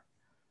anymore.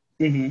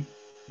 Mm-hmm.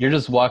 You're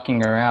just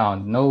walking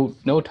around,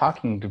 no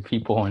talking to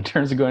people in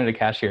terms of going to the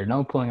cashier,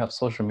 no pulling up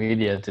social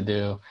media to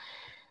do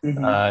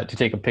Mm-hmm. to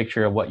take a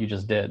picture of what you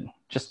just did.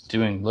 Just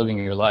living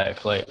your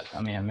life. Like,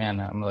 I mean,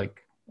 man, I'm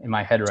like in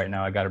my head right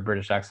now, I got a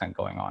British accent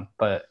going on.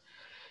 But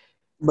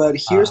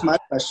here's my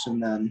question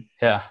then.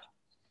 yeah.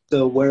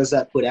 So where does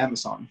that put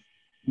Amazon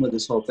with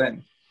this whole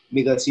thing?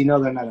 Because they're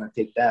not going to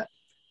take that.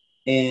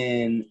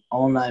 And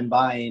online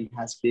buying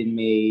has been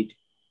made.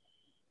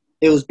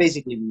 It was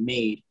basically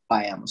made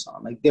by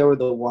Amazon. Like they were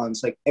the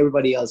ones. Like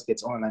everybody else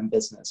gets online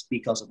business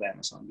because of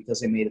Amazon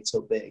because they made it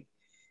so big.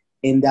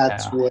 And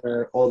that's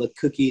where all the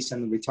cookies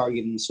and the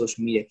retargeting and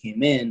social media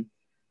came in.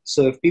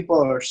 So if people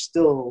are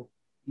still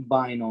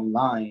buying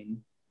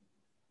online,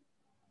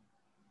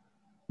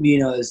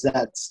 is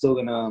that still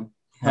going to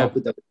help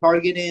with the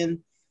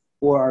targeting?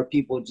 Or are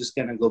people just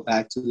going to go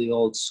back to the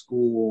old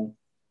school,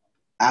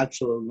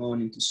 actual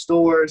going into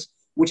stores,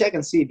 which I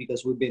can see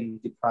because we've been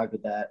deprived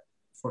of that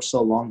for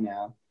so long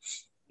now.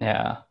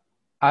 Yeah.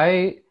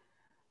 I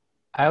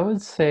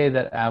would say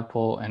that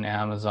Apple and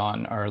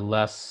Amazon are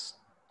less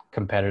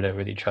competitive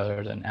with each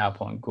other than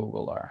Apple and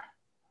Google are,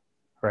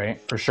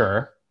 right? For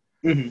sure.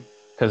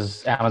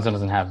 Because Amazon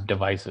doesn't have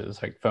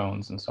devices like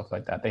phones and stuff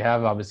like that. They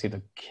have obviously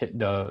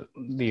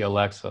the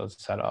Alexa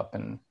set up,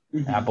 and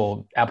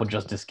Apple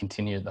just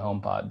discontinued the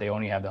HomePod. They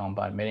only have the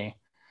HomePod Mini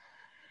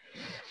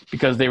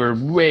because they were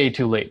way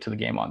too late to the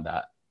game on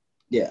that.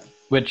 Yeah.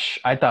 Which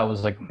I thought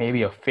was like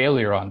maybe a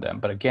failure on them.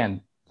 But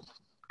again,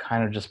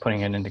 kind of just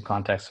putting it into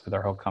context with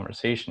our whole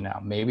conversation now.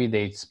 Maybe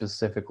they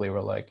specifically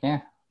were like,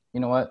 yeah,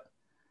 you know what?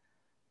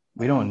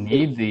 We don't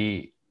need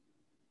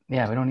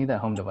that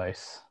home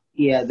device.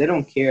 Yeah, they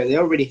don't care. They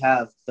already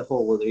have the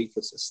whole other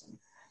ecosystem.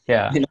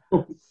 Yeah.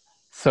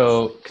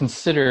 So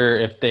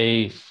consider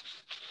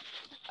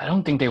I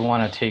don't think they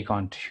want to take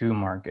on two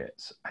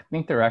markets. I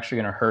think they're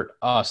actually going to hurt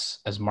us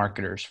as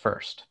marketers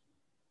first.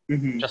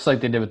 Just like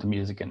they did with the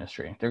music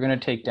industry. They're going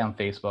to take down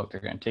Facebook.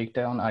 They're going to take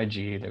down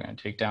IG. They're going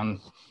to take down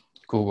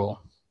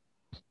Google.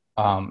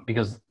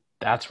 Because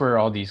that's where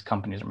all these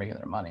companies are making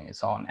their money.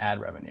 It's all in ad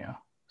revenue.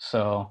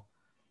 So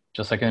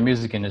just like in the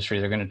music industry,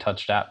 they're going to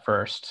touch that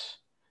first.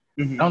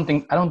 I don't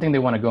think they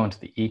want to go into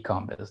the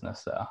e-com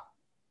business though.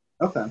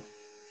 Okay.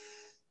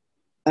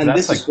 And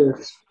this is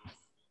just...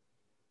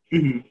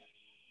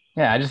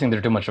 Yeah, I just think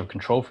they're too much of a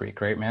control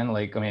freak, right, man?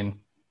 Like, I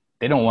mean,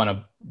 they don't want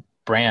to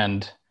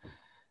brand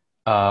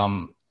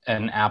an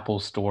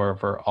Apple store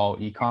for all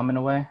e-com in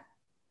a way,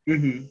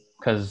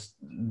 because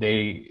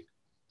they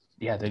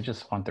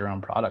just want their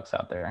own products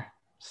out there.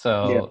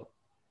 So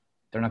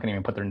they're not going to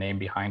even put their name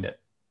behind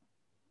it.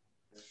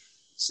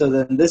 So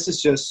then this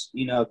is just,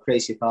 a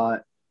crazy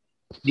thought.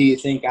 Do you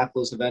think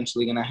Apple's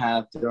eventually going to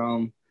have their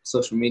own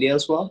social media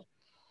as well?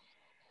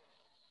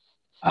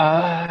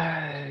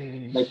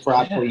 Like for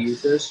Apple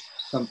users,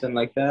 something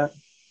like that?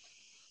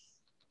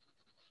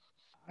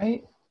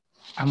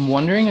 I'm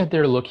wondering if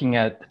they're looking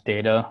at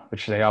data,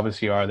 which they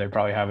obviously are. They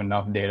probably have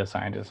enough data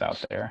scientists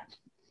out there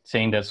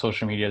saying that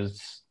social media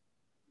is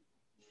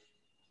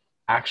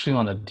actually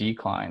on the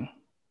decline.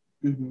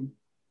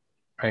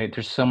 Right?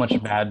 There's so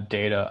much bad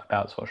data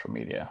about social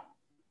media.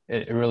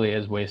 It really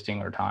is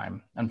wasting our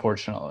time,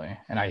 unfortunately.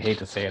 And I hate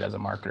to say it as a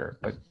marketer,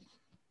 but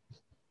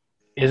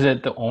is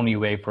it the only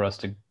way for us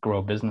to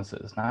grow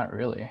businesses? Not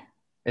really.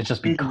 It's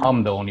just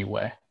become the only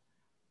way.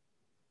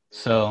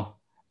 So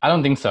I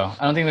don't think so.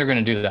 I don't think they're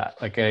going to do that.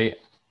 Like I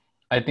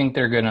think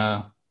they're going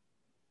to,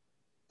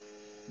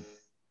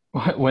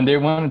 when they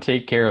want to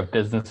take care of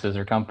businesses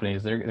or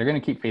companies, they're going to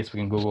keep Facebook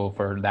and Google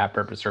for that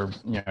purpose, or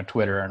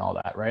Twitter and all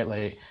that, right?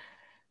 Like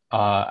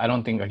I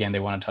don't think, again, they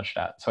want to touch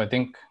that. So I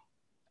don't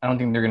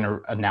think they're going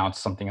to announce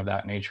something of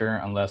that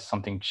nature unless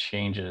something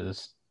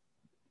changes,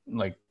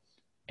 like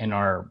in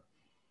our,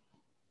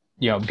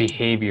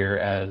 behavior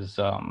as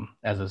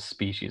a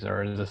species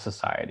or as a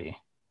society,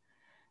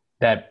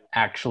 that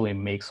actually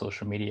makes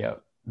social media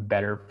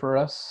better for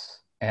us.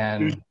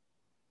 And,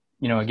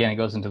 again, it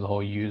goes into the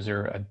whole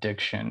user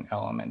addiction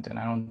element. And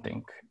I don't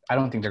think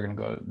they're going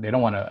to they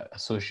don't want to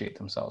associate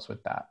themselves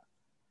with that.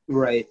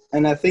 Right.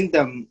 And I think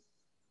the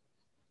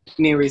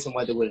main reason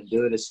why they wouldn't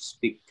do it is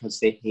just because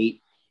they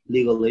hate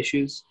legal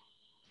issues,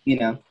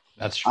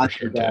 That's for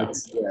sure too.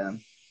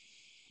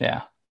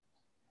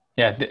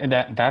 Yeah,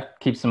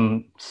 that keeps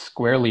them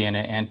squarely in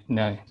it, and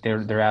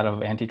they're out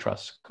of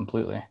antitrust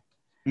completely.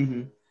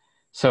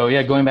 So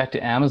yeah, going back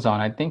to Amazon,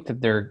 I think that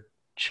they're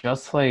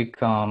just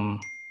like on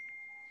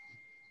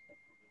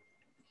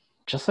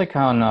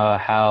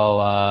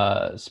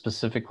how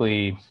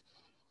specifically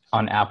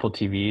on Apple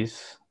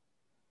TVs.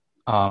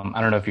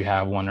 I don't know if you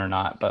have one or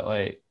not, but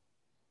like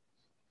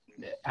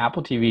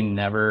Apple TV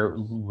never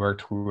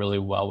worked really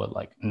well with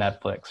like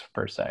Netflix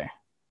per se,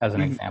 as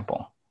an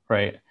example,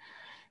 right?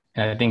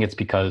 And I think it's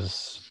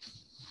because,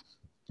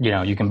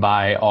 you can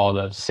buy all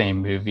the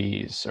same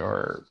movies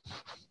or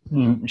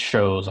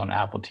shows on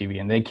Apple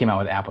TV, and they came out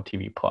with Apple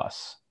TV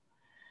Plus,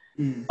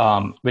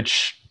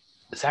 which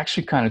is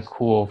actually kind of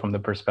cool from the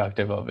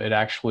perspective of it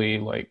actually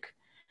like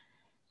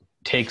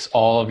takes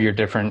all of your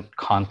different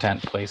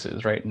content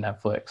places, right?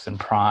 Netflix and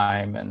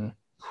Prime and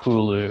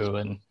Hulu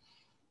and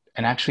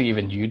actually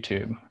even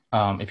YouTube,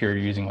 if you're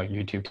using like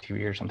YouTube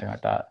TV or something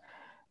like that,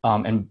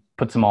 and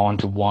puts them all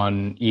into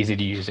one easy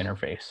to use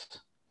interface,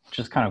 which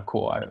is kind of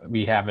cool.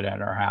 We have it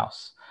at our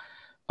house.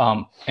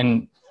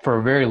 And for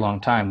a very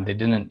long time, they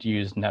didn't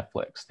use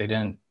Netflix.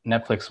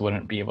 Netflix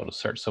wouldn't be able to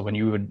search. So when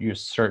you would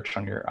use search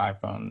on your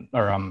iPhone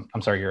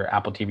or your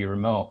Apple TV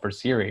remote for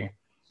Siri,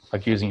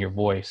 like using your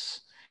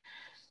voice,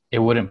 it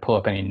wouldn't pull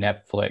up any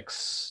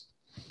Netflix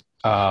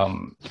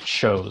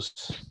shows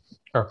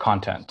or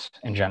content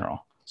in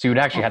general. So you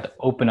would actually have to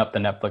open up the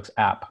Netflix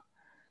app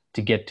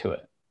to get to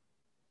it,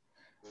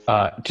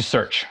 to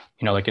search,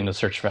 like in the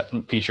search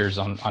features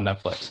on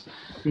Netflix.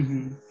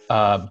 Mm-hmm.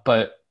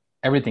 But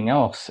everything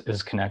else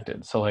is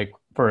connected. So like,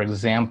 for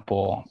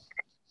example,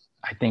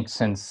 I think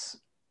since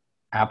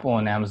Apple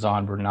and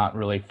Amazon were not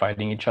really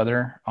fighting each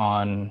other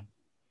on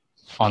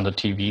the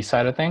TV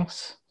side of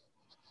things,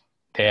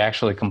 they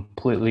actually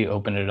completely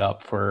opened it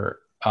up for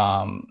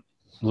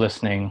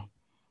listening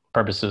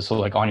purposes. So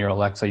like on your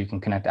Alexa, you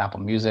can connect Apple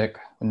Music,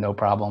 no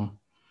problem.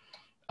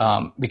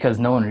 Because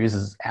no one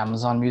uses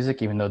Amazon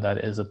Music, even though that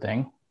is a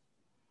thing.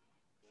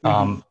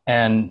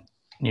 And,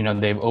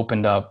 they've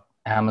opened up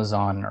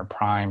Amazon or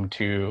Prime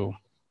to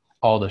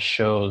all the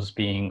shows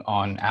being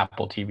on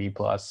Apple TV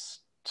Plus.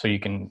 So you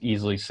can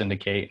easily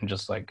syndicate and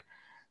just like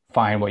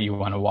find what you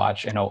want to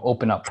watch, and it'll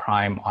open up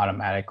Prime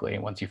automatically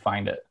once you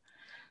find it.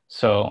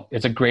 So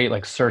it's a great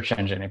like search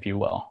engine, if you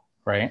will,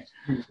 right?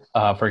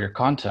 For your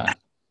content.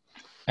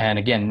 And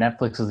again,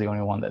 Netflix is the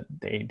only one that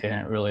they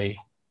didn't really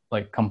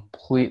like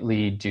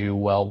completely do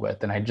well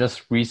with. And I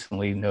just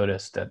recently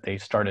noticed that they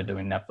started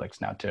doing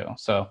Netflix now too.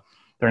 So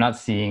they're not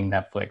seeing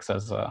Netflix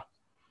as a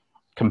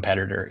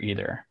competitor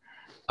either.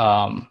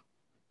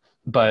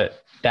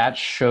 But that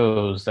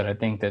shows that I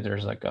think that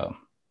there's like a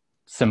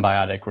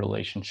symbiotic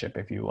relationship,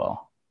 if you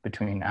will,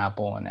 between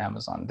Apple and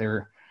Amazon.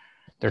 They're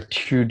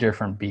two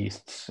different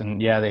beasts.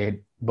 And yeah, they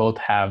both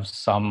have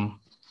some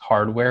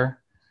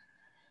hardware,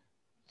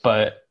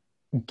 but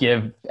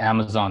give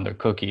Amazon their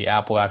cookie.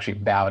 Apple actually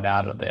bowed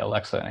out of the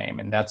Alexa name,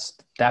 and that's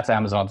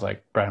Amazon's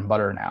like bread and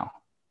butter now.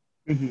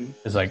 Mm-hmm.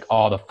 It's like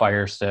all the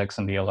Fire Sticks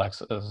and the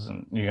Alexas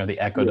and the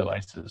Echo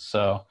devices.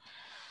 So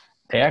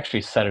they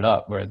actually set it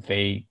up where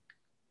they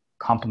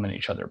complement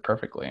each other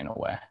perfectly in a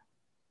way.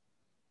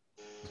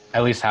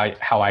 At least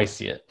how I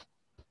see it.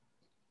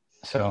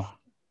 So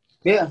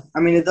yeah, I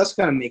mean, it does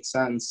kind of make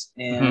sense,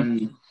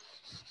 and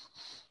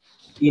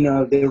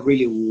if they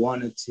really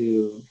wanted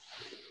to.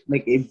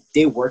 Like, if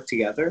they work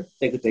together,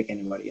 they could take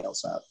anybody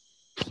else out.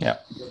 Yeah.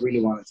 If they really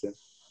wanted to.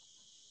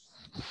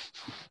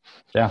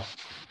 Yeah.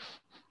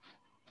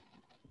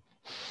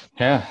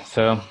 Yeah.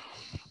 So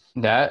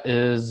that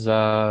is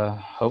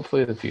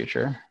hopefully the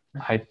future.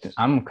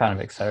 I'm kind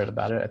of excited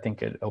about it. I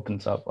think it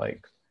opens up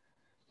like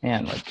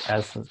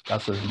as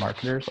us as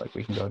marketers, like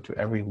we can go to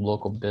every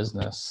local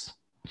business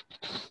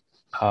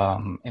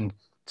and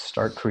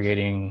start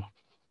creating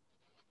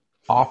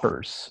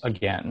offers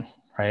again.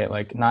 Right?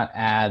 Like not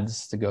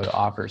ads to go to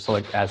offers. So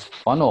like as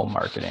funnel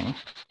marketing,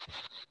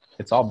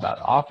 it's all about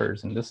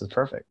offers, and this is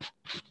perfect.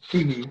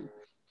 Mm-hmm.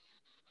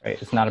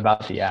 Right? It's not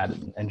about the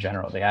ad in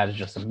general. The ad is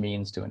just a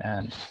means to an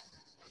end.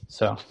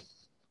 So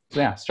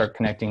yeah, start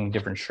connecting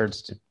different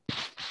shirts to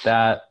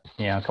that,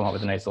 come up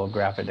with a nice little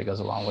graphic that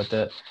goes along with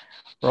it.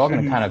 We're all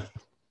going to kind of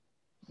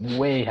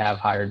have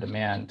higher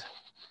demand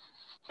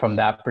from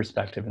that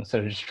perspective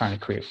instead of just trying to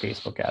create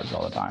Facebook ads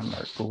all the time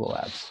or Google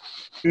ads.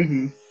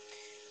 Mm-hmm.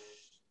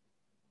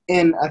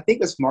 And I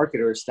think as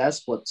marketers,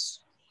 that's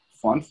what's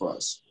fun for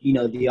us.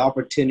 The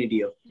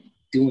opportunity of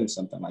doing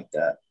something like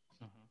that.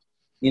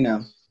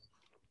 Yeah.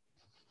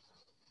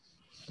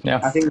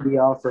 I think the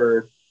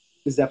offer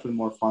is definitely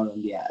more fun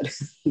than the ad,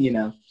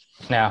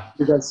 Yeah.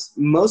 Because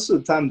most of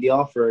the time the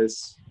offer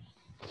is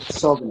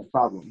solving a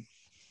problem.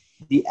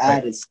 The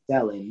ad is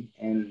selling.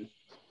 And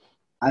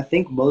I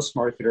think most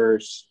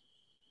marketers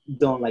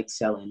don't like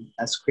selling,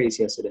 as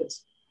crazy as it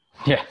is.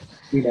 Yeah.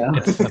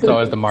 It's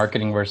always the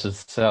marketing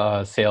versus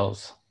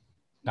sales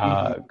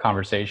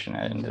conversation.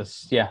 And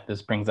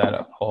this brings that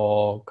up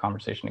whole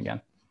conversation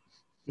again.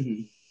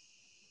 Mm-hmm.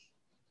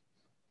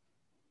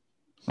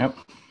 Yep.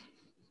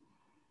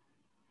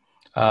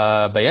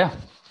 But yeah,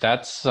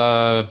 that's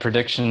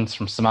predictions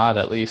from Samad,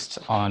 at least,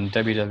 on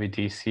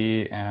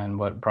WWDC and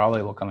what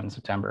probably will come in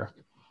September.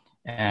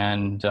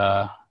 And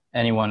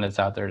anyone that's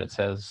out there that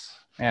says,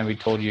 man, we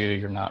told you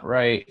you're not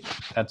right,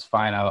 that's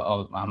fine.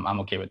 I'm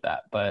okay with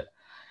that. But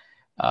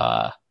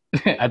I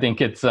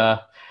think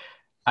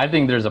I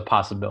think there's a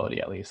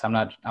possibility, at least. I'm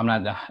not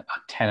a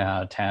 10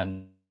 out of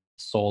 10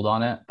 sold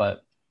on it,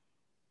 but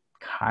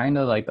kind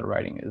of like the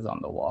writing is on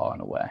the wall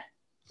in a way.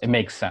 It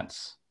makes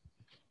sense.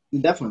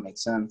 It definitely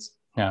makes sense.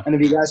 Yeah. And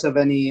if you guys have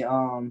any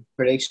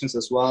predictions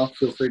as well,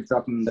 feel free to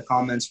drop them in the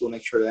comments. We'll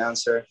make sure to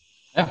answer.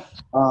 Yeah.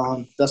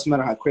 Doesn't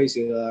matter how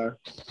crazy they are.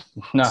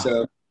 No.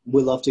 So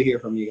we'd love to hear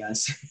from you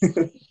guys.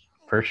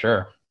 For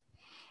sure.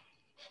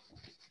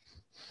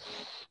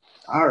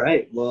 All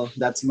right. Well,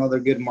 that's another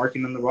good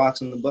marking on the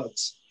rocks in the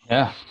books.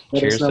 Yeah.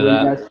 Let us Cheers know to what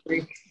you that. guys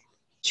think.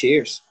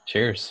 Cheers.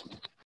 Cheers.